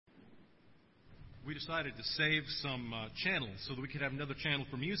we decided to save some channels so that we could have another channel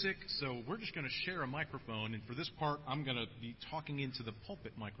for music. So we're just going to share a microphone. And for this part, I'm going to be talking into the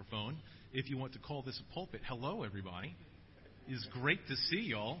pulpit microphone, if you want to call this a pulpit. Hello, everybody. It is great to see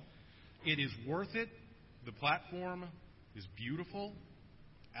y'all. It is worth it. The platform is beautiful.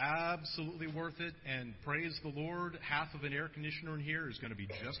 Absolutely worth it. And praise the Lord, half of an air conditioner in here is going to be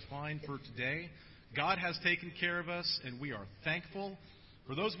just fine for today. God has taken care of us, and we are thankful.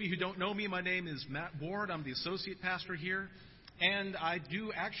 For those of you who don't know me, my name is Matt Ward. I'm the associate pastor here, and I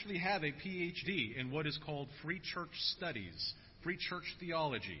do actually have a PhD in what is called Free Church Studies, Free Church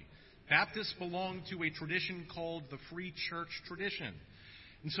Theology. Baptists belong to a tradition called the Free Church tradition.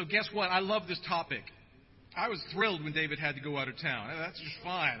 And so guess what? I love this topic. I was thrilled when David had to go out of town. That's just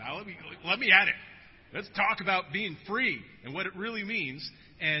fine. Let me at it. Let's talk about being free and what it really means.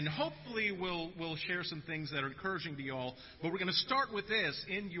 And hopefully we'll share some things that are encouraging to y'all. But we're going to start with this.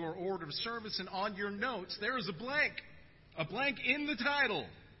 In your order of service and on your notes, there is a blank in the title.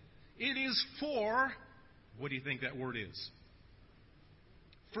 It is for, what do you think that word is?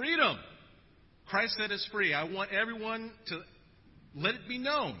 Freedom. Christ set us free. I want everyone to let it be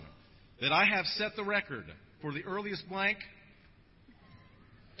known that I have set the record for the earliest blank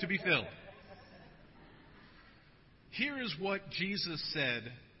to be filled. Here is what Jesus said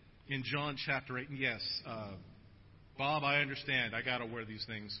in John chapter 8. And yes, Bob, I understand. I got to wear these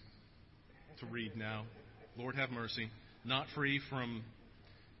things to read now. Lord have mercy. Not free from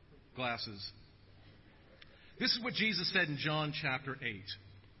glasses. This is what Jesus said in John chapter 8.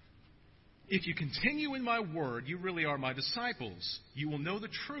 If you continue in my word, you really are my disciples. You will know the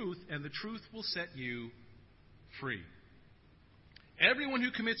truth, and the truth will set you free. Everyone who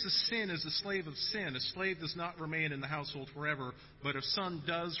commits a sin is a slave of sin. A slave does not remain in the household forever, but a son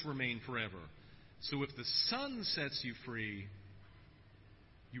does remain forever. So if the Son sets you free,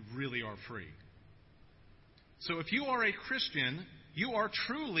 you really are free. So if you are a Christian, you are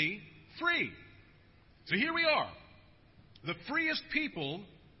truly free. So here we are, the freest people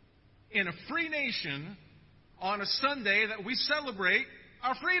in a free nation on a Sunday that we celebrate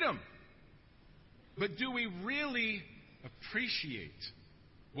our freedom. But do we really appreciate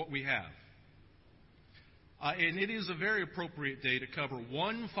what we have? And it is a very appropriate day to cover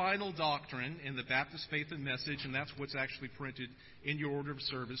one final doctrine in the Baptist Faith and Message, and that's what's actually printed in your order of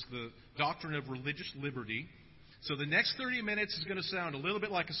service, the doctrine of religious liberty. So the next 30 minutes is going to sound a little bit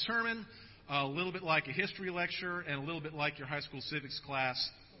like a sermon, a little bit like a history lecture, and a little bit like your high school civics class.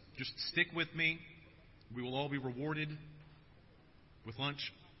 Just stick with me. We will all be rewarded with lunch.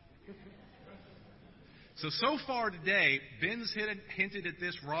 So far today, Ben's hinted at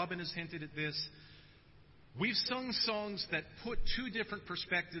this, Robin has hinted at this. We've sung songs that put two different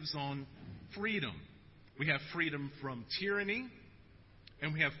perspectives on freedom. We have freedom from tyranny,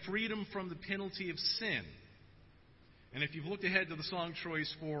 and we have freedom from the penalty of sin. And if you've looked ahead to the song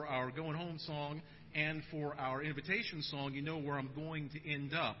choice for our Going Home song and for our invitation song, you know where I'm going to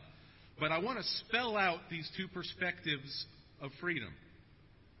end up. But I want to spell out these two perspectives of freedom.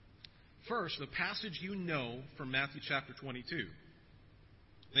 First, a passage you know from Matthew chapter 22.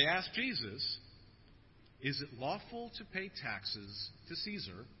 They asked Jesus, is it lawful to pay taxes to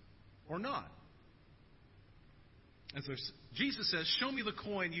Caesar or not? And so Jesus says, show me the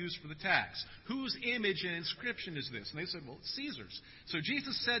coin used for the tax. Whose image and inscription is this? And they said, well, it's Caesar's. So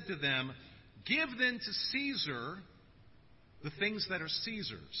Jesus said to them, give then to Caesar the things that are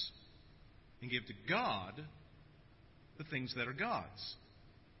Caesar's, and give to God the things that are God's.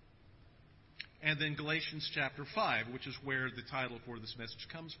 And then Galatians chapter 5, which is where the title for this message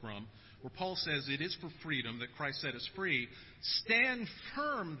comes from, where Paul says it is for freedom that Christ set us free. Stand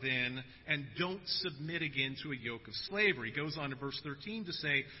firm then, and don't submit again to a yoke of slavery. He goes on to verse 13 to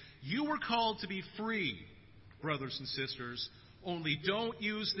say, you were called to be free, brothers and sisters. Only don't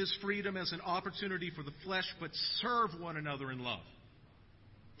use this freedom as an opportunity for the flesh, but serve one another in love.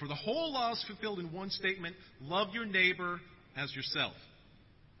 For the whole law is fulfilled in one statement, love your neighbor as yourself.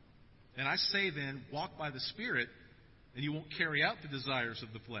 And I say then, walk by the Spirit, and you won't carry out the desires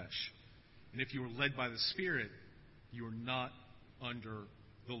of the flesh. And if you are led by the Spirit, you are not under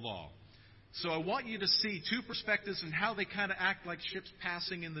the law. So I want you to see two perspectives and how they kind of act like ships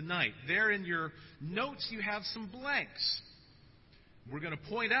passing in the night. There in your notes you have some blanks. We're going to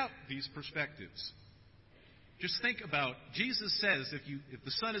point out these perspectives. Just think about, Jesus says, if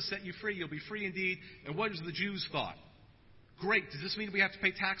the Son has set you free, you'll be free indeed. And what is the Jews' thought? Great, does this mean we have to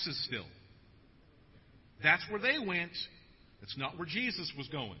pay taxes still? That's where they went. That's not where Jesus was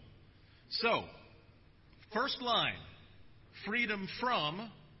going. So, first line, freedom from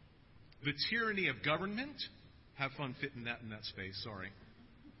the tyranny of government. Have fun fitting that in that space, sorry.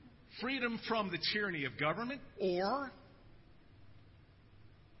 freedom from the tyranny of government or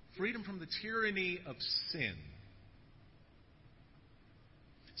freedom from the tyranny of sin?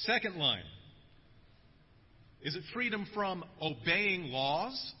 Second line. Is it freedom from obeying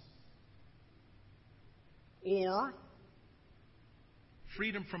laws or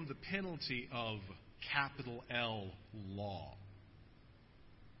freedom from the penalty of capital L law?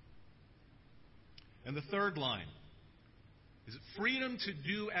 And the third line. Is it freedom to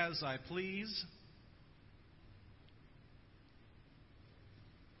do as I please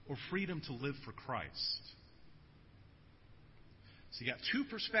or freedom to live for Christ? So you got two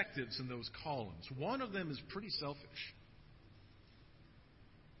perspectives in those columns. One of them is pretty selfish.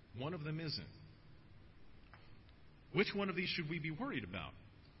 One of them isn't. Which one of these should we be worried about?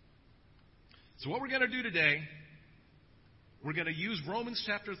 So what we're going to do today, we're going to use Romans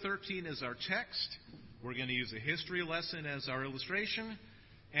chapter 13 as our text. We're going to use a history lesson as our illustration.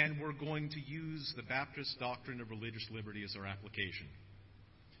 And we're going to use the Baptist doctrine of religious liberty as our application.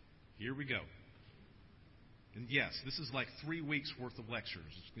 Here we go. And yes, this is like 3 weeks worth of lectures.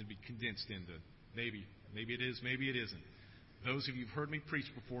 It's going to be condensed into maybe it is, maybe it isn't. Those of you who've heard me preach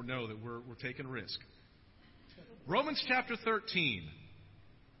before know that we're taking a risk. Romans chapter 13.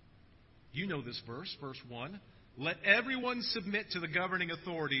 You know this verse 1. Let everyone submit to the governing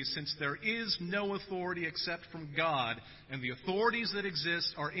authorities, since there is no authority except from God, and the authorities that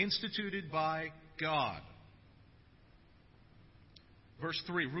exist are instituted by God. Verse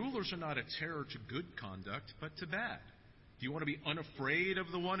 3, rulers are not a terror to good conduct, but to bad. Do you want to be unafraid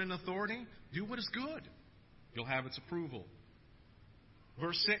of the one in authority? Do what is good. You'll have its approval.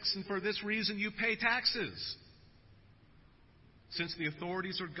 Verse 6, and for this reason you pay taxes, since the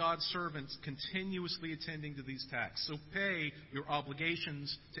authorities are God's servants continuously attending to these tasks. So pay your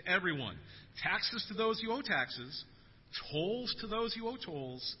obligations to everyone. Taxes to those you owe taxes, tolls to those you owe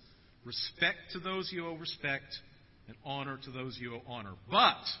tolls, respect to those you owe respect, and honor to those you owe honor.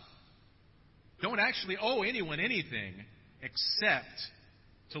 But don't actually owe anyone anything except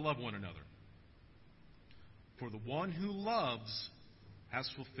to love one another. For the one who loves has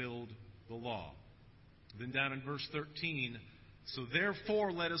fulfilled the law. Then down in verse 13, so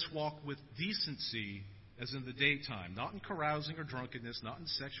therefore let us walk with decency as in the daytime, not in carousing or drunkenness, not in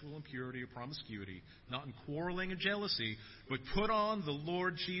sexual impurity or promiscuity, not in quarreling and jealousy, but put on the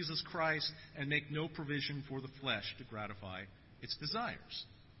Lord Jesus Christ and make no provision for the flesh to gratify its desires.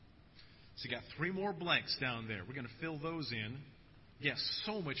 So you got 3 more blanks down there. We're going to fill those in. Yes,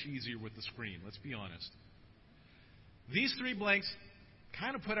 so much easier with the screen, let's be honest. These 3 blanks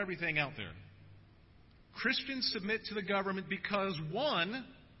kind of put everything out there. Christians submit to the government because, 1,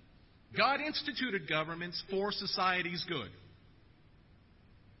 God instituted governments for society's good.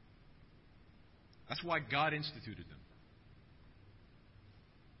 That's why God instituted them.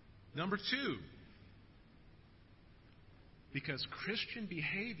 Number 2, because Christian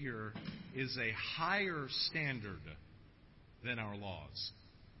behavior is a higher standard than our laws.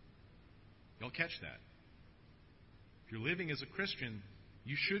 Y'all catch that? If you're living as a Christian,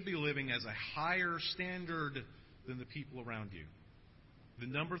 you should be living as a higher standard than the people around you. The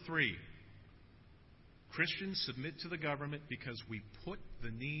number 3, Christians submit to the government because we put the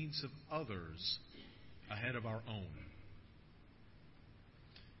needs of others ahead of our own.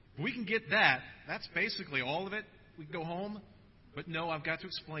 If we can get that, that's basically all of it. We can go home. But no, I've got to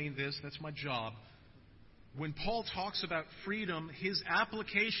explain this. That's my job. When Paul talks about freedom, his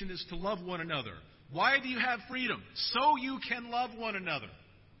application is to love one another. Why do you have freedom? So you can love one another.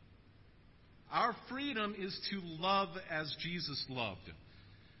 Our freedom is to love as Jesus loved.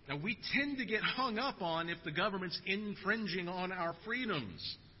 Now, we tend to get hung up on if the government's infringing on our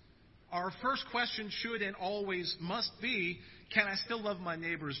freedoms. Our first question should and always must be, can I still love my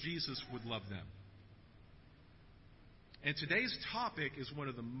neighbor as Jesus would love them? And today's topic is one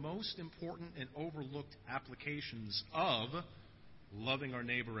of the most important and overlooked applications of loving our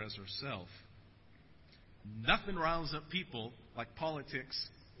neighbor as ourselves. Nothing riles up people like politics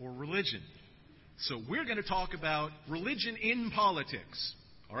or religion. So we're going to talk about religion in politics.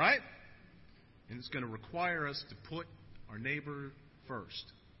 All right? And it's going to require us to put our neighbor first.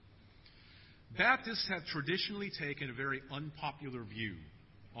 Baptists have traditionally taken a very unpopular view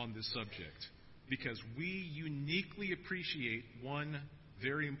on this subject because we uniquely appreciate one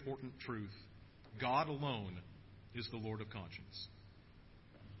very important truth. God alone is the Lord of conscience.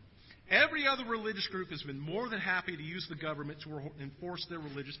 Every other religious group has been more than happy to use the government to enforce their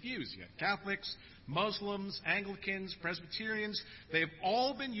religious views. You have Catholics, Muslims, Anglicans, Presbyterians. They have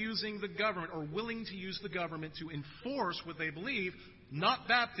all been using the government or willing to use the government to enforce what they believe, not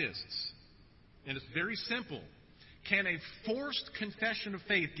Baptists. And it's very simple. Can a forced confession of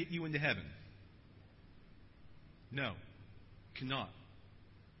faith get you into heaven? No, cannot.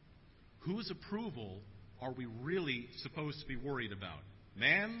 Whose approval are we really supposed to be worried about?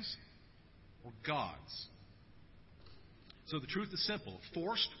 Man's or God's? So the truth is simple.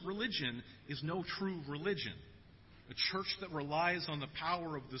 Forced religion is no true religion. A church that relies on the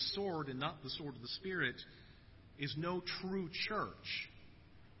power of the sword and not the sword of the Spirit is no true church.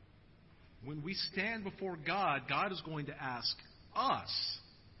 When we stand before God, God is going to ask us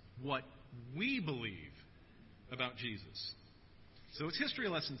what we believe about Jesus. So it's history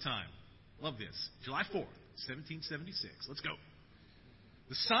lesson time. Love this. July 4th, 1776. Let's go.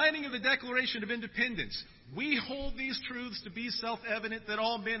 The signing of the Declaration of Independence. We hold these truths to be self-evident, that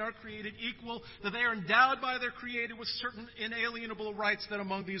all men are created equal, that they are endowed by their Creator with certain inalienable rights, that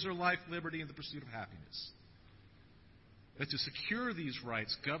among these are life, liberty, and the pursuit of happiness. That to secure these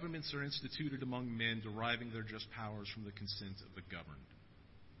rights, governments are instituted among men, deriving their just powers from the consent of the governed.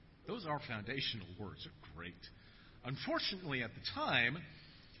 Those are foundational words. They're great. Unfortunately, at the time,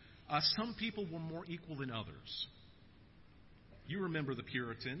 some people were more equal than others. You remember the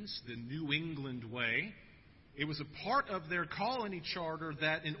Puritans, the New England way. It was a part of their colony charter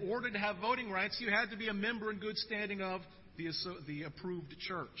that in order to have voting rights, you had to be a member in good standing of the approved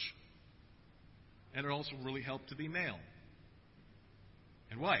church. And it also really helped to be male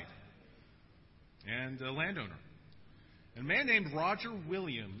and white and a landowner. And a man named Roger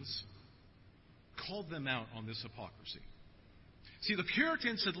Williams called them out on this hypocrisy. See, the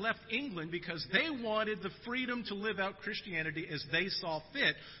Puritans had left England because they wanted the freedom to live out Christianity as they saw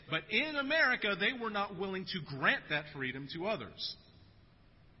fit. But in America, they were not willing to grant that freedom to others.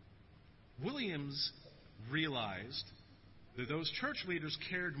 Williams realized that those church leaders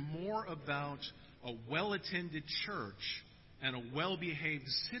cared more about a well-attended church and a well-behaved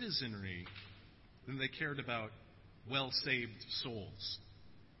citizenry than they cared about well-saved souls.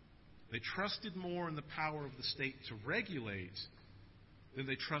 They trusted more in the power of the state to regulate than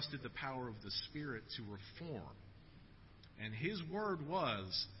they trusted the power of the Spirit to reform. And his word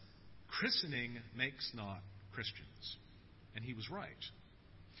was, christening makes not Christians. And he was right.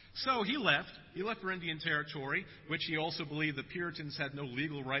 So he left. He left for Indian Territory, which he also believed the Puritans had no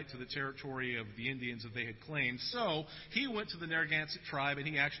legal right to the territory of the Indians that they had claimed. So he went to the Narragansett tribe and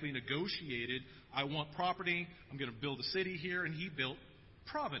he actually negotiated, I want property, I'm going to build a city here, and he built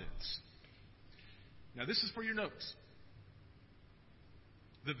Providence. Now this is for your notes.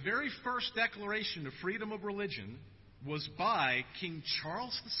 The very first declaration of freedom of religion was by King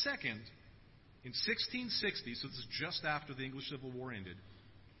Charles II in 1660, so this is just after the English Civil War ended,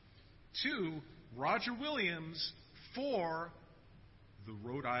 to Roger Williams for the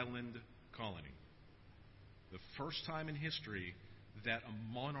Rhode Island colony. The first time in history that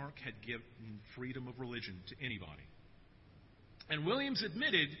a monarch had given freedom of religion to anybody. And Williams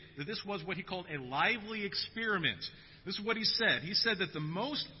admitted that this was what he called a lively experiment. This is what he said. He said that the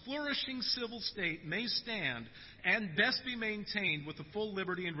most flourishing civil state may stand and best be maintained with the full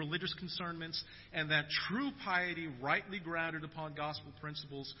liberty and religious concernments, and that true piety, rightly grounded upon gospel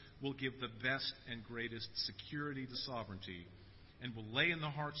principles, will give the best and greatest security to sovereignty, and will lay in the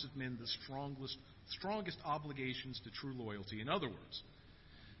hearts of men the strongest obligations to true loyalty. In other words,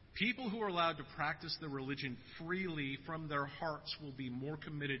 people who are allowed to practice their religion freely from their hearts will be more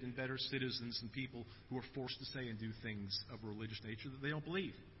committed and better citizens than people who are forced to say and do things of a religious nature that they don't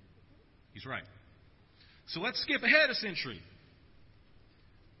believe. He's right. So let's skip ahead a century.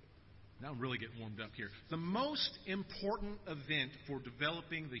 Now I'm really getting warmed up here. The most important event for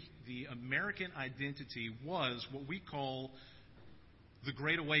developing the American identity was what we call the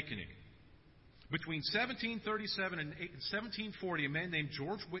Great Awakening. Between 1737 and 1740, a man named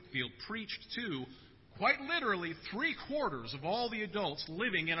George Whitefield preached to, quite literally, 3/4 of all the adults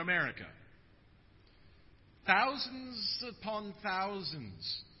living in America. Thousands upon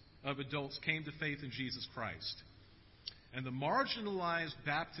thousands of adults came to faith in Jesus Christ. And the marginalized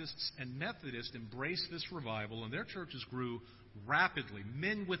Baptists and Methodists embraced this revival, and their churches grew rapidly.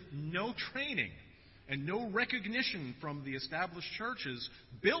 Men with no training and no recognition from the established churches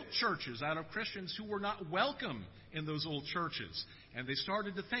built churches out of Christians who were not welcome in those old churches. And they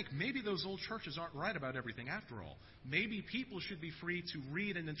started to think, maybe those old churches aren't right about everything after all. Maybe people should be free to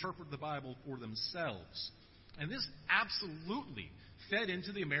read and interpret the Bible for themselves. And this absolutely fed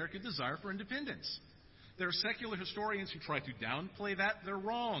into the American desire for independence. There are secular historians who try to downplay that. They're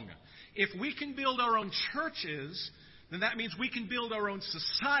wrong. If we can build our own churches, then that means we can build our own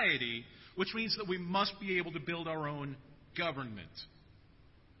society, which means that we must be able to build our own government.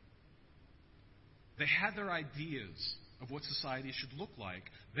 They had their ideas of what society should look like.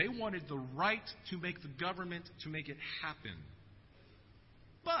 They wanted the right to make the government to make it happen.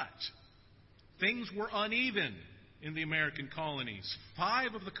 But things were uneven in the American colonies.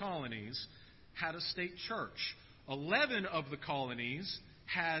 5 of the colonies had a state church. 11 of the colonies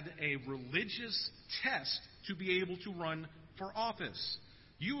had a religious test to be able to run for office.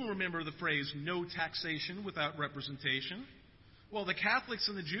 You remember the phrase, no taxation without representation. Well, the Catholics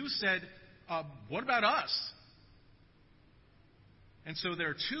and the Jews said, what about us? And so there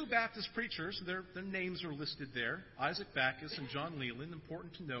are 2 Baptist preachers. Their names are listed there, Isaac Backus and John Leland.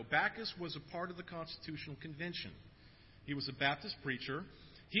 Important to know, Backus was a part of the Constitutional Convention. He was a Baptist preacher.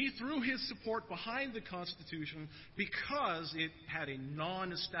 He threw his support behind the Constitution because it had a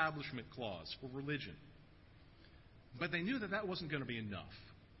non-establishment clause for religion. But they knew that that wasn't going to be enough.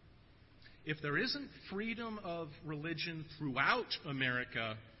 If there isn't freedom of religion throughout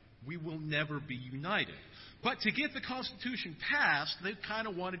America, we will never be united. But to get the Constitution passed, they kind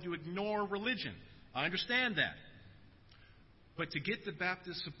of wanted to ignore religion. I understand that. But to get the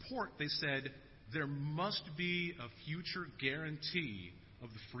Baptist support, they said there must be a future guarantee of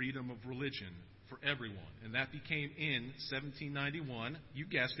the freedom of religion for everyone. And that became in 1791, you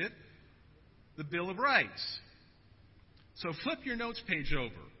guessed it, the Bill of Rights. So flip your notes page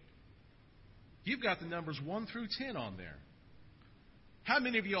over. You've got the numbers 1 through 10 on there. How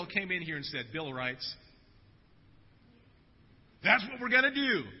many of you all came in here and said, Bill of Rights? That's what we're going to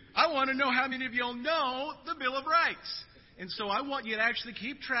do. I want to know how many of you all know the Bill of Rights. And so I want you to actually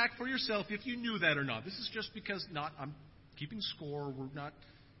keep track for yourself if you knew that or not. This is just because I'm keeping score. We're not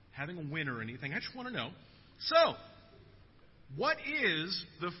having a win or anything. I just want to know. So, what is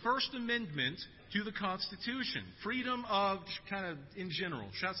the First Amendment to the Constitution? Freedom of, kind of in general,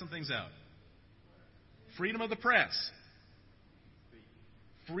 shout some things out. Freedom of the press.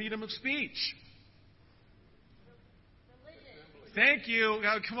 Freedom of speech. Thank you.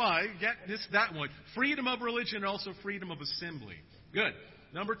 Come on, get that one. Freedom of religion and also freedom of assembly. Good.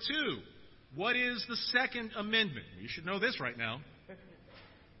 Number 2, what is the Second Amendment? You should know this right now.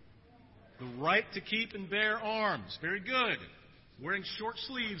 The right to keep and bear arms. Very good. Wearing short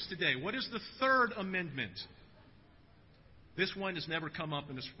sleeves today. What is the Third Amendment? This one has never come up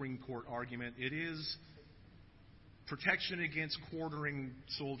in a Supreme Court argument. It is protection against quartering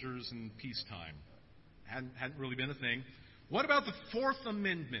soldiers in peacetime. Hadn't really been a thing. What about the Fourth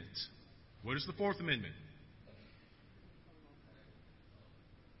Amendment? What is the Fourth Amendment?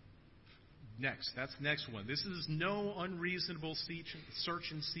 That's the next one. This is no unreasonable search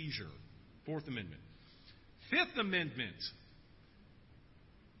and seizure. Fourth Amendment. Fifth Amendment.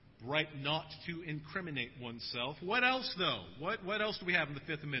 Right not to incriminate oneself. What else, though? What else do we have in the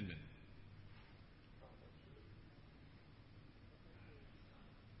Fifth Amendment?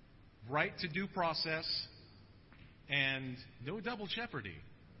 Right to due process and no double jeopardy.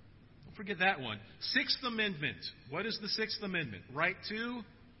 Don't forget that one. Sixth Amendment. What is the Sixth Amendment? Right to...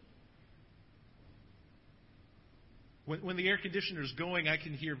 When the air conditioner is going, I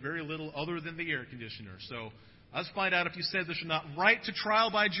can hear very little other than the air conditioner. So let's find out if you said this or not. Right to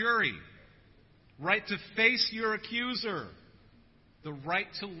trial by jury. Right to face your accuser. The right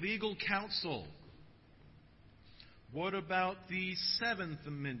to legal counsel. What about the Seventh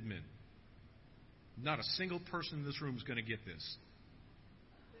Amendment? Not a single person in this room is going to get this.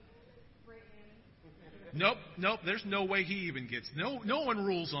 Nope. There's no way he even gets. No one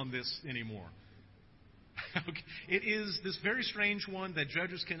rules on this anymore. Okay. It is this very strange one that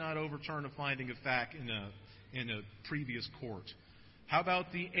judges cannot overturn a finding of fact in a previous court. How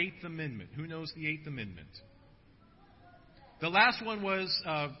about the Eighth Amendment? Who knows the Eighth Amendment? The last one was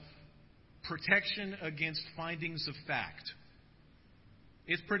protection against findings of fact.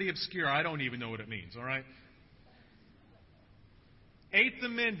 It's pretty obscure. I don't even know what it means, all right? Eighth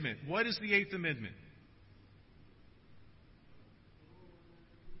Amendment. What is the Eighth Amendment?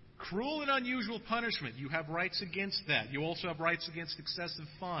 Cruel and unusual punishment. You have rights against that. You also have rights against excessive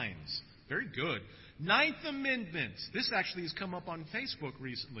fines. Very good. Ninth Amendment. This actually has come up on Facebook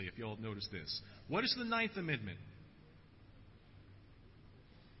recently, if you all noticed this. What is the Ninth Amendment?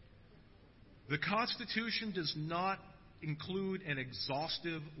 The Constitution does not include an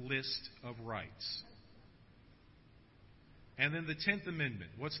exhaustive list of rights. And then the 10th Amendment.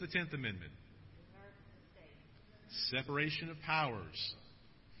 What's the 10th Amendment? Separation of powers.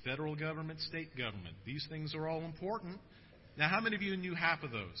 Federal government, state government. These things are all important. Now, how many of you knew half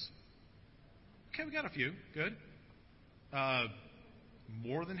of those? Okay, we got a few. Good.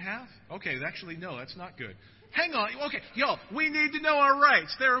 More than half? Okay, actually, no, that's not good. Hang on. Okay, y'all, we need to know our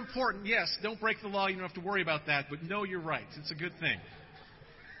rights. They're important. Yes, don't break the law. You don't have to worry about that. But know your rights. It's a good thing.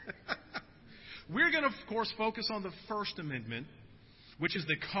 we're going to, of course, focus on the First Amendment, which is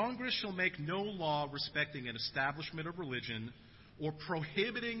that Congress shall make no law respecting an establishment of religion or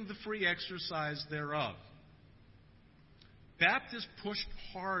prohibiting the free exercise thereof. Baptists pushed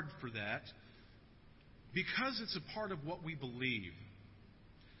hard for that because it's a part of what we believe.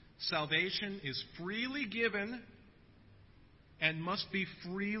 Salvation is freely given and must be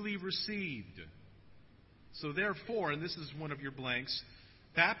freely received. So therefore, and this is one of your blanks,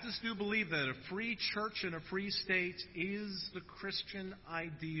 Baptists do believe that a free church and a free state is the Christian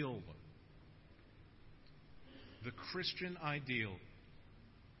ideal. The Christian ideal.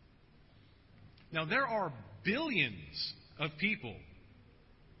 Now, there are billions of people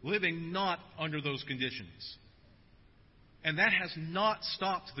living not under those conditions. And that has not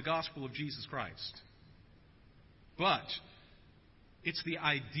stopped the gospel of Jesus Christ. But it's the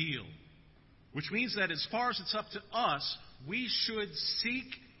ideal, which means that as far as it's up to us, we should seek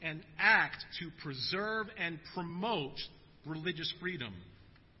and act to preserve and promote religious freedom,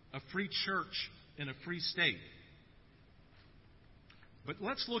 a free church, and a free state. But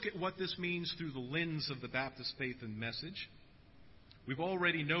let's look at what this means through the lens of the Baptist faith and message. We've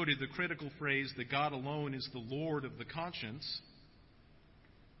already noted the critical phrase that God alone is the Lord of the conscience.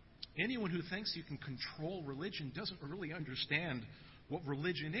 Anyone who thinks you can control religion doesn't really understand what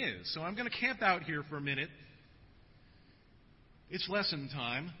religion is. So I'm going to camp out here for a minute. It's lesson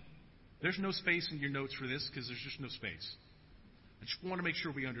time. There's no space in your notes for this because there's just no space. I just want to make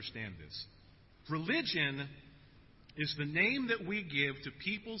sure we understand this. Religion is the name that we give to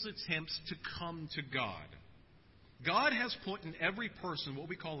people's attempts to come to God. God has put in every person what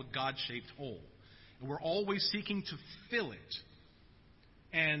we call a God-shaped hole. And we're always seeking to fill it.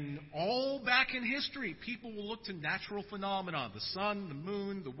 And all back in history, people will look to natural phenomena, the sun, the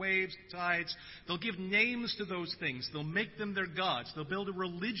moon, the waves, the tides. They'll give names to those things. They'll make them their gods. They'll build a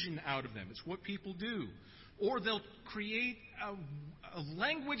religion out of them. It's what people do. Or they'll create a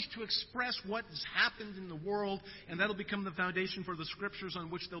language to express what has happened in the world, and that'll become the foundation for the scriptures on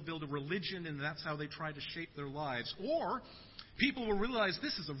which they'll build a religion, and that's how they try to shape their lives. Or people will realize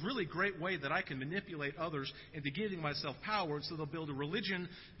this is a really great way that I can manipulate others into giving myself power, and so they'll build a religion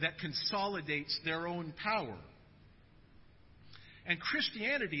that consolidates their own power. And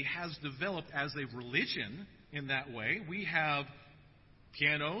Christianity has developed as a religion in that way. We have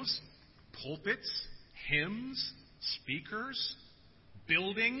pianos, pulpits, hymns, speakers,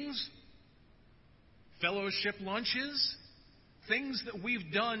 buildings, fellowship lunches, things that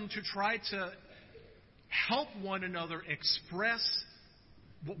we've done to try to help one another express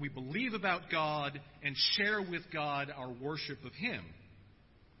what we believe about God and share with God our worship of Him.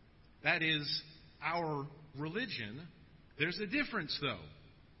 That is our religion. There's a difference, though.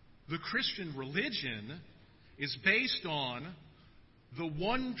 The Christian religion is based on the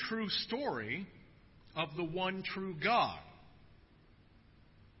one true story of the one true God.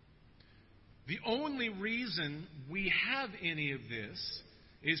 The only reason we have any of this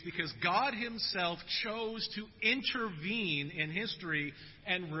is because God Himself chose to intervene in history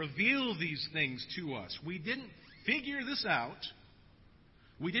and reveal these things to us. We didn't figure this out.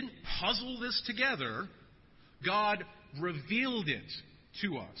 We didn't puzzle this together. God revealed it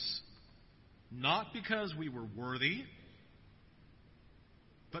to us. Not because we were worthy,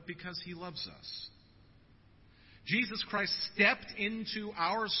 but because He loves us. Jesus Christ stepped into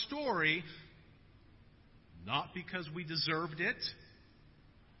our story not because we deserved it,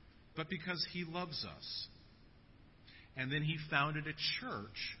 but because He loves us. And then He founded a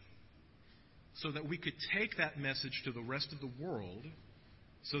church so that we could take that message to the rest of the world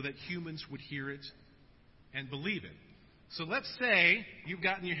so that humans would hear it and believe it. So let's say you've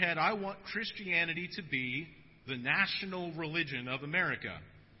got in your head, I want Christianity to be the national religion of America.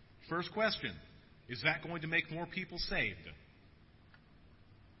 First question, is that going to make more people saved?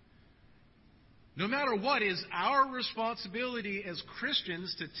 No matter what, is our responsibility as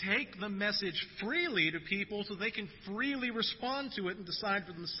Christians to take the message freely to people so they can freely respond to it and decide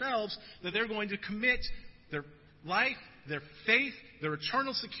for themselves that they're going to commit their life, their faith, their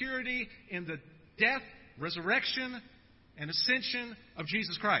eternal security in the death, resurrection, and ascension of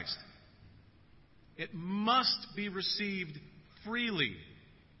Jesus Christ. It must be received freely.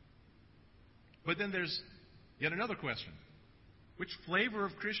 But then there's yet another question. Which flavor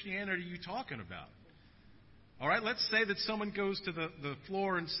of Christianity are you talking about? All right, let's say that someone goes to the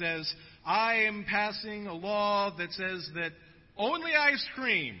floor and says, I am passing a law that says that only ice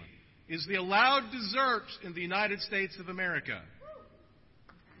cream is the allowed dessert in the United States of America.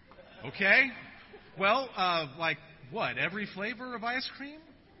 Okay? Well, like what? Every flavor of ice cream?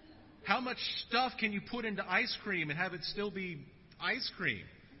 How much stuff can you put into ice cream and have it still be ice cream?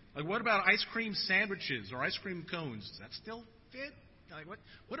 Like, what about ice cream sandwiches or ice cream cones? Does that still fit? Like,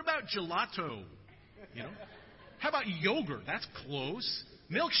 what about gelato? You know? How about yogurt? That's close.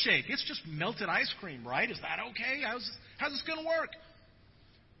 Milkshake. It's just melted ice cream, right? Is that okay? How's this going to work?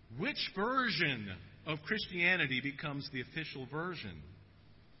 Which version of Christianity becomes the official version?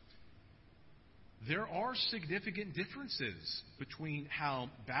 There are significant differences between how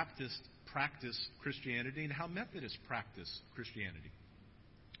Baptists practice Christianity and how Methodists practice Christianity.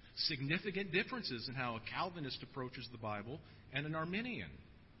 Significant differences in how a Calvinist approaches the Bible and an Arminian.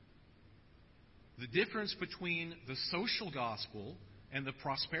 The difference between the social gospel and the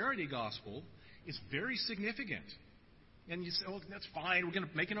prosperity gospel is very significant. And you say, oh, that's fine, we're going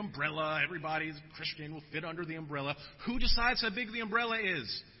to make an umbrella, everybody's Christian will fit under the umbrella. Who decides how big the umbrella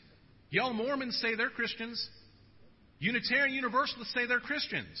is? Y'all Mormons say they're Christians. Unitarian Universalists say they're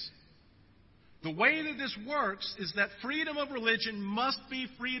Christians. The way that this works is that freedom of religion must be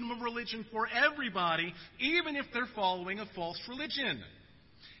freedom of religion for everybody, even if they're following a false religion.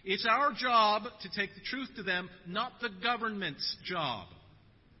 It's our job to take the truth to them, not the government's job.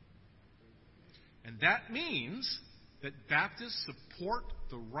 And that means that Baptists support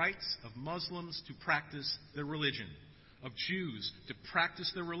the rights of Muslims to practice their religion, of Jews to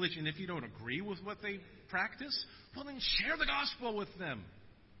practice their religion. If you don't agree with what they practice, well, then share the gospel with them.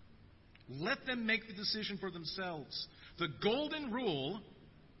 Let them make the decision for themselves. The golden rule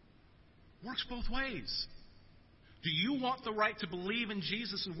works both ways. Do you want the right to believe in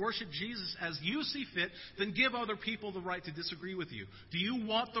Jesus and worship Jesus as you see fit? Then give other people the right to disagree with you. Do you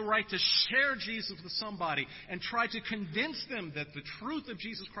want the right to share Jesus with somebody and try to convince them that the truth of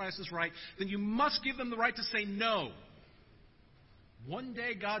Jesus Christ is right? Then you must give them the right to say no. One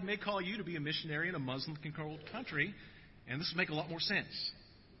day God may call you to be a missionary in a Muslim-controlled country, and this will make a lot more sense.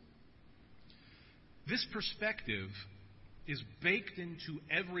 This perspective is baked into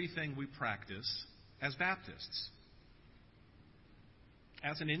everything we practice as Baptists.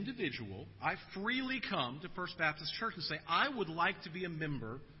 As an individual, I freely come to First Baptist Church and say, I would like to be a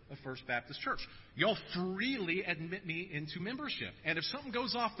member of First Baptist Church. Y'all freely admit me into membership. And if something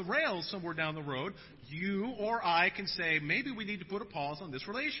goes off the rails somewhere down the road, you or I can say, maybe we need to put a pause on this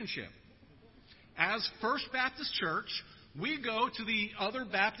relationship. As First Baptist Church, we go to the other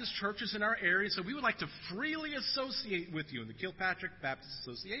Baptist churches in our area, so we would like to freely associate with you in the Kilpatrick Baptist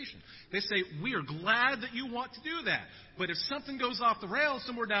Association. They say, we are glad that you want to do that. But if something goes off the rails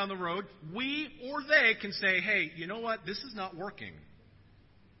somewhere down the road, we or they can say, hey, you know what, this is not working.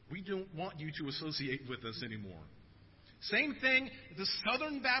 We don't want you to associate with us anymore. Same thing at the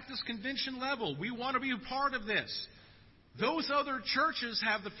Southern Baptist Convention level. We want to be a part of this. Those other churches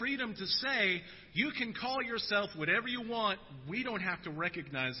have the freedom to say, you can call yourself whatever you want. We don't have to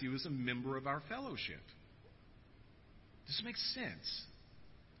recognize you as a member of our fellowship. This makes sense.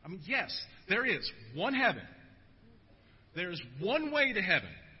 I mean, yes, there is one heaven. There is one way to heaven.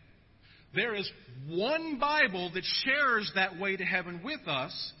 There is one Bible that shares that way to heaven with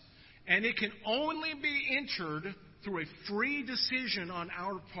us, and it can only be entered through a free decision on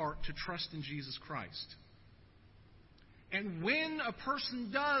our part to trust in Jesus Christ. And when a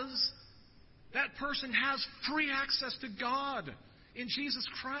person does, that person has free access to God in Jesus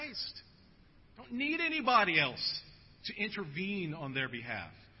Christ. Don't need anybody else to intervene on their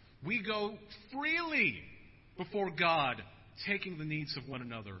behalf. We go freely before God, taking the needs of one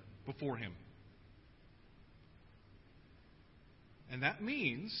another before Him. And that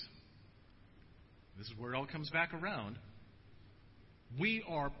means, this is where it all comes back around, we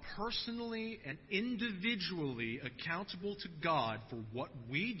are personally and individually accountable to God for what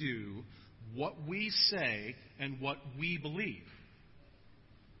we do, what we say, and what we believe.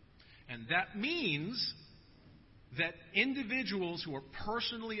 And that means that individuals who are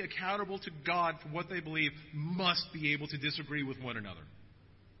personally accountable to God for what they believe must be able to disagree with one another.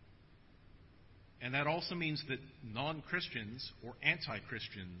 And that also means that non-Christians or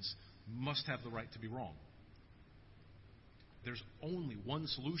anti-Christians must have the right to be wrong. There's only one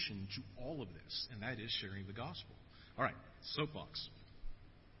solution to all of this, and that is sharing the gospel. All right, soapbox.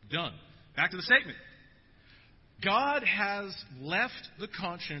 Done. Back to the statement. God has left the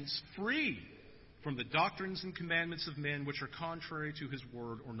conscience free from the doctrines and commandments of men which are contrary to His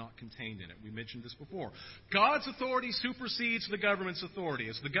word or not contained in it. We mentioned this before. God's authority supersedes the government's authority.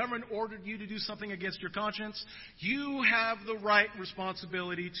 As the government ordered you to do something against your conscience, you have the right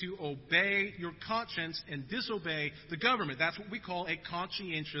responsibility to obey your conscience and disobey the government. That's what we call a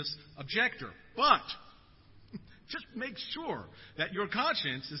conscientious objector. But just make sure that your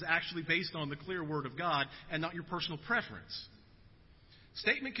conscience is actually based on the clear word of God and not your personal preference.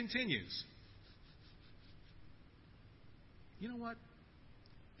 Statement continues. You know what?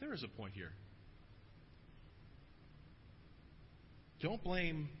 There is a point here. Don't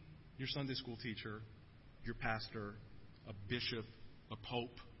blame your Sunday school teacher, your pastor, a bishop, a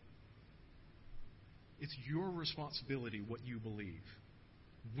pope. It's your responsibility what you believe.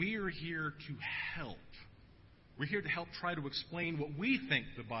 We're here to help. We're here to help try to explain what we think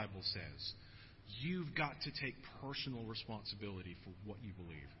the Bible says. You've got to take personal responsibility for what you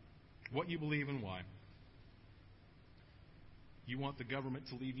believe. What you believe and why. You want the government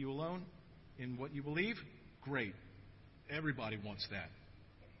to leave you alone in what you believe? Great. Everybody wants that.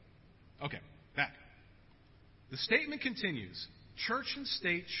 Okay, back. The statement continues. Church and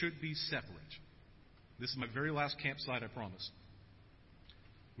state should be separate. This is my very last campsite, I promise.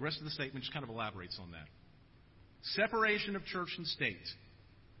 The rest of the statement just kind of elaborates on that. Separation of church and state.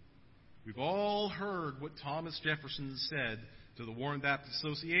 We've all heard what Thomas Jefferson said to the Warren Baptist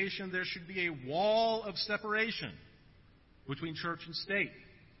Association. There should be a wall of separation between church and state.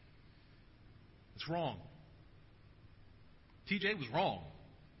 It's wrong. TJ was wrong.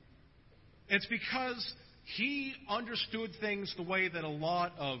 It's because he understood things the way that a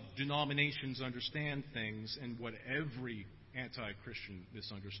lot of denominations understand things and what every anti-Christian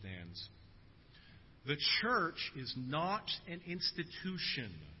misunderstands. The church is not an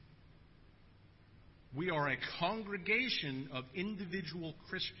institution. We are a congregation of individual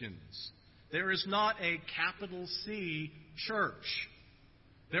Christians. There is not a capital C church.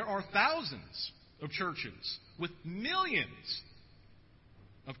 There are thousands of churches with millions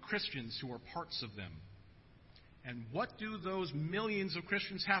of Christians who are parts of them. And what do those millions of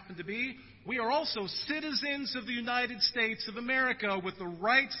Christians happen to be? We are also citizens of the United States of America with the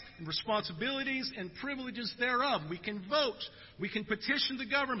rights and responsibilities and privileges thereof. We can vote. We can petition the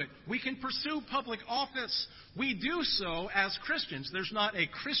government. We can pursue public office. We do so as Christians. There's not a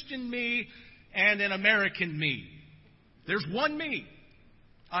Christian me and an American me. There's one me.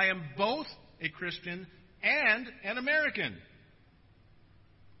 I am both a Christian and an American.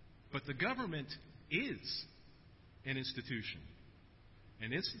 But the government is an institution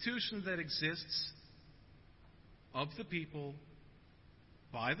that exists of the people,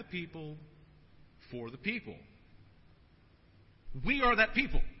 by the people, for the people. We are that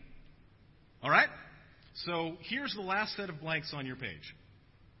people. All right? So here's the last set of blanks on your page.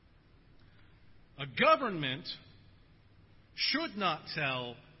 A government should not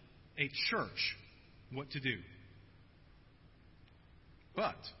tell a church what to do.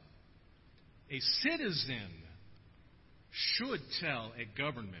 But a citizen should tell a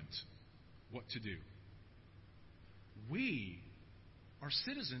government what to do. We are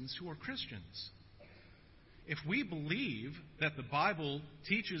citizens who are Christians. If we believe that the Bible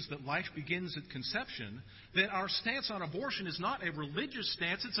teaches that life begins at conception, then our stance on abortion is not a religious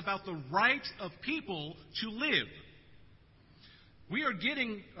stance. It's about the right of people to live. We are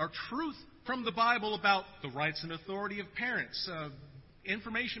getting our truth from the Bible about the rights and authority of parents,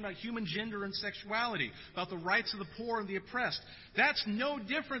 information about human gender and sexuality, about the rights of the poor and the oppressed. That's no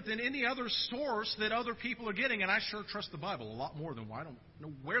different than any other source that other people are getting, and I sure trust the Bible a lot more than I don't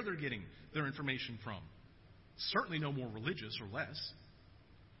know where they're getting their information from. Certainly no more religious or less.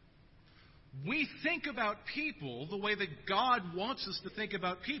 We think about people the way that God wants us to think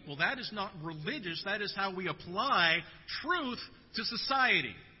about people. That is not religious. That is how we apply truth to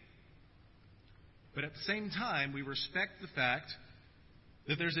society. But at the same time, we respect the fact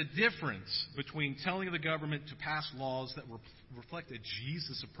that there's a difference between telling the government to pass laws that reflect a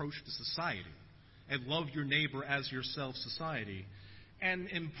Jesus approach to society and love your neighbor as yourself society and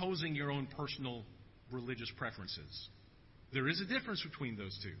imposing your own personal religious preferences. There is a difference between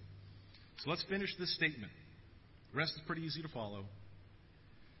those two. So let's finish this statement. The rest is pretty easy to follow.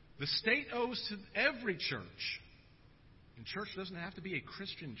 The state owes to every church, and church doesn't have to be a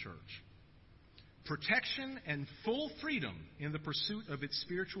Christian church, protection and full freedom in the pursuit of its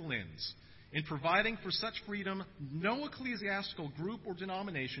spiritual ends. In providing for such freedom, no ecclesiastical group or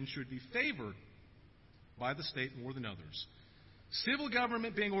denomination should be favored by the state more than others. Civil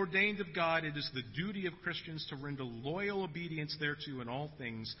government being ordained of God, it is the duty of Christians to render loyal obedience thereto in all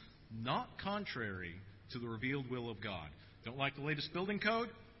things, not contrary to the revealed will of God. Don't like the latest building code?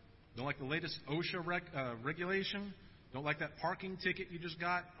 Don't like the latest OSHA regulation? Don't like that parking ticket you just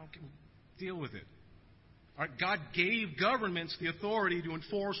got? Okay, deal with it. All right, God gave governments the authority to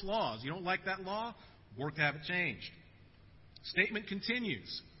enforce laws. You don't like that law? Work to have it changed. Statement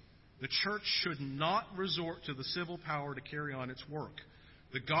continues. The church should not resort to the civil power to carry on its work.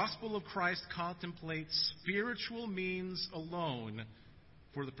 The gospel of Christ contemplates spiritual means alone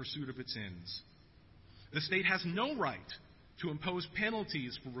for the pursuit of its ends. The state has no right to impose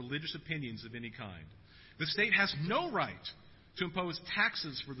penalties for religious opinions of any kind. The state has no right to impose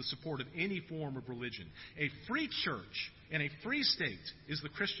taxes for the support of any form of religion. A free church and a free state is the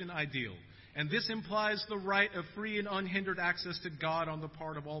Christian ideal, and this implies the right of free and unhindered access to God on the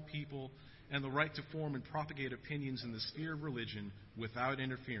part of all people, and the right to form and propagate opinions in the sphere of religion without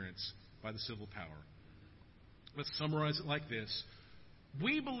interference by the civil power. Let's summarize it like this.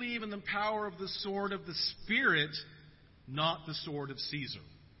 We believe in the power of the sword of the Spirit, not the sword of Caesar,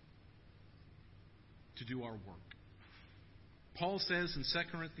 to do our work. Paul says in 2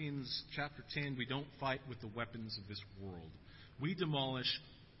 Corinthians chapter 10, we don't fight with the weapons of this world. We demolish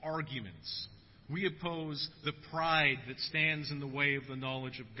arguments. We oppose the pride that stands in the way of the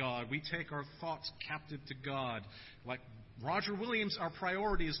knowledge of God. We take our thoughts captive to God. Like Roger Williams, our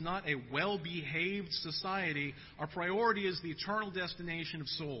priority is not a well-behaved society. Our priority is the eternal destination of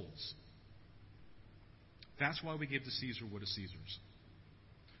souls. That's why we give to Caesar what is Caesar's.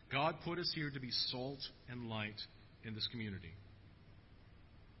 God put us here to be salt and light in this community.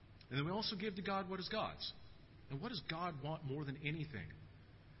 And then we also give to God what is God's. And what does God want more than anything?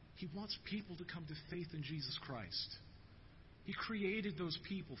 He wants people to come to faith in Jesus Christ. He created those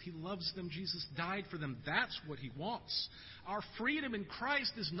people. He loves them. Jesus died for them. That's what He wants. Our freedom in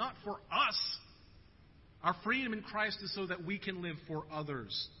Christ is not for us. Our freedom in Christ is so that we can live for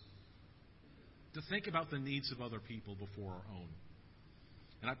others. To think about the needs of other people before our own.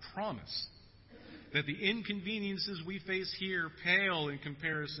 And I promise that the inconveniences we face here pale in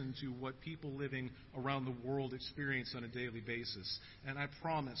comparison to what people living around the world experience on a daily basis. And I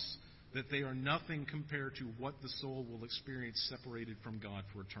promise that they are nothing compared to what the soul will experience separated from God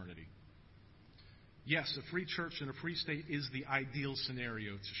for eternity. Yes, a free church and a free state is the ideal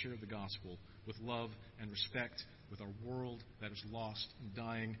scenario to share the gospel with love and respect with our world that is lost and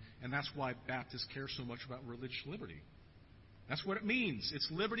dying. And that's why Baptists care so much about religious liberty. That's what it means. It's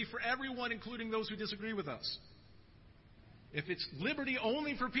liberty for everyone, including those who disagree with us. If it's liberty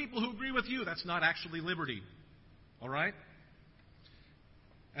only for people who agree with you, that's not actually liberty. All right?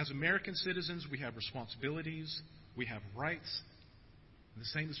 As American citizens, we have responsibilities, we have rights. And the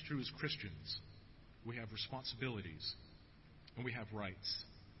same is true as Christians. We have responsibilities and we have rights.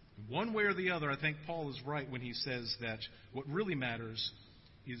 One way or the other, I think Paul is right when he says that what really matters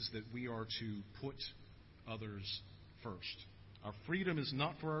is that we are to put others first. Our freedom is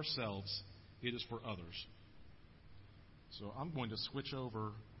not for ourselves, it is for others. So I'm going to switch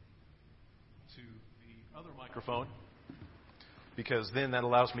over to the other microphone, because then that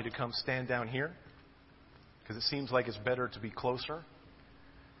allows me to come stand down here, because it seems like it's better to be closer.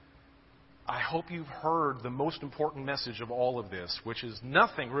 I hope you've heard the most important message of all of this, which is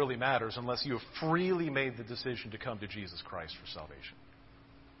nothing really matters unless you have freely made the decision to come to Jesus Christ for salvation.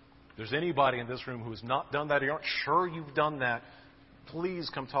 If there's anybody in this room who has not done that, or you aren't sure you've done that, please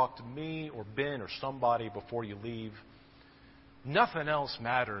come talk to me or Ben or somebody before you leave. Nothing else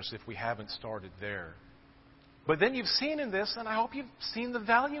matters if we haven't started there. But then you've seen in this, and I hope you've seen the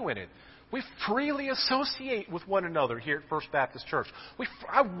value in it. We freely associate with one another here at First Baptist Church.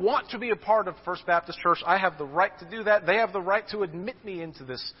 I want to be a part of First Baptist Church. I have the right to do that. They have the right to admit me into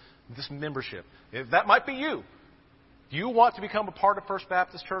this membership. If that might be you. Do you want to become a part of First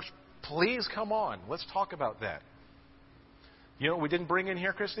Baptist Church? Please come on. Let's talk about that. You know what we didn't bring in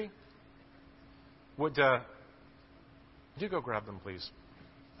here, Christy? Would you go grab them, please?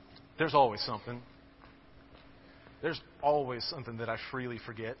 There's always something. There's always something that I freely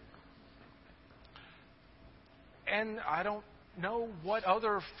forget. And I don't know what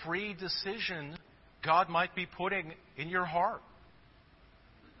other free decision God might be putting in your heart.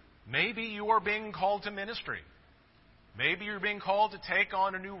 Maybe you are being called to ministry. Maybe you're being called to take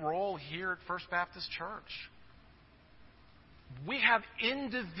on a new role here at First Baptist Church. We have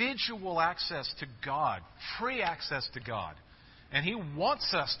individual access to God, free access to God. And He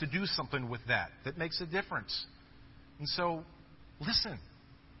wants us to do something with that makes a difference. And so, listen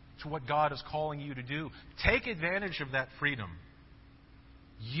to what God is calling you to do. Take advantage of that freedom.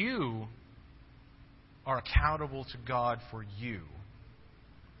 You are accountable to God for you.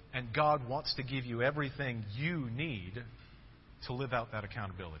 And God wants to give you everything you need to live out that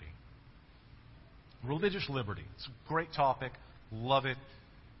accountability. Religious liberty. It's a great topic. Love it.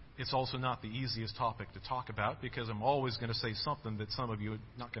 It's also not the easiest topic to talk about, because I'm always going to say something that some of you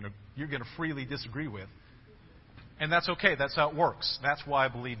you're going to freely disagree with. And that's okay. That's how it works. That's why I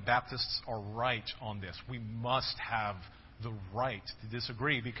believe Baptists are right on this. We must have the right to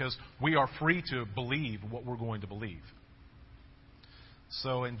disagree, because we are free to believe what we're going to believe.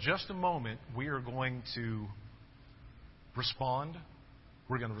 So in just a moment, we are going to respond.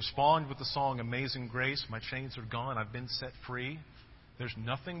 We're going to respond with the song Amazing Grace. My chains are gone. I've been set free. There's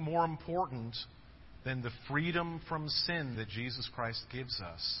nothing more important than the freedom from sin that Jesus Christ gives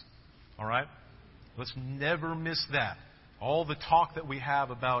us. All right? Let's never miss that. All the talk that we have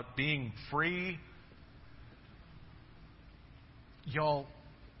about being free, y'all,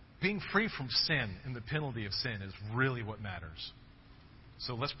 being free from sin and the penalty of sin is really what matters.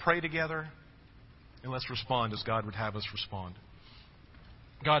 So let's pray together and let's respond as God would have us respond.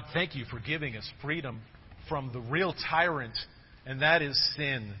 God, thank you for giving us freedom from the real tyrant, and that is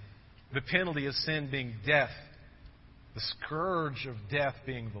sin. The penalty of sin being death. The scourge of death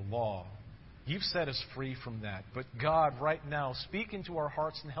being the law. You've set us free from that. But God, right now, speak into our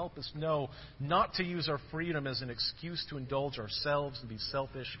hearts and help us know not to use our freedom as an excuse to indulge ourselves and be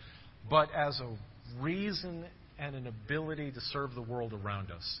selfish, but as a reason and an ability to serve the world around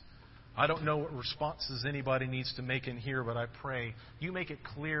us. I don't know what responses anybody needs to make in here, but I pray you make it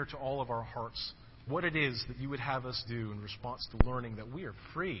clear to all of our hearts what it is that you would have us do in response to learning that we are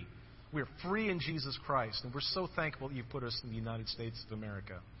free. We are free in Jesus Christ, and we're so thankful that you've put us in the United States of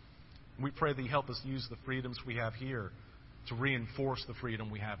America. And we pray that you help us use the freedoms we have here to reinforce the freedom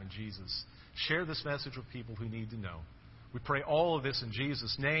we have in Jesus. Share this message with people who need to know. We pray all of this in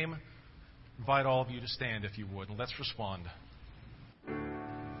Jesus' name. Invite all of you to stand if you would, and let's respond.